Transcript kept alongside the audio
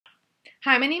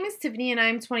Hi, my name is Tiffany and I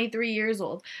am 23 years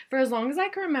old. For as long as I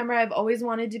can remember, I've always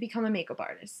wanted to become a makeup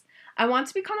artist. I want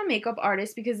to become a makeup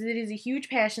artist because it is a huge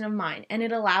passion of mine and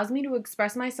it allows me to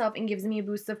express myself and gives me a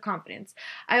boost of confidence.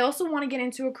 I also want to get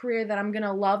into a career that I'm going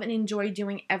to love and enjoy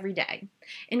doing every day.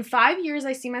 In 5 years,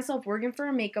 I see myself working for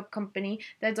a makeup company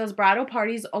that does bridal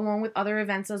parties along with other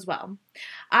events as well.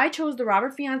 I chose the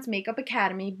Robert Fiance Makeup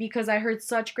Academy because I heard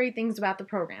such great things about the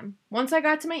program. Once I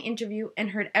got to my interview and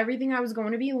heard everything I was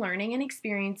going to be learning and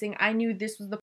experiencing, I knew this was the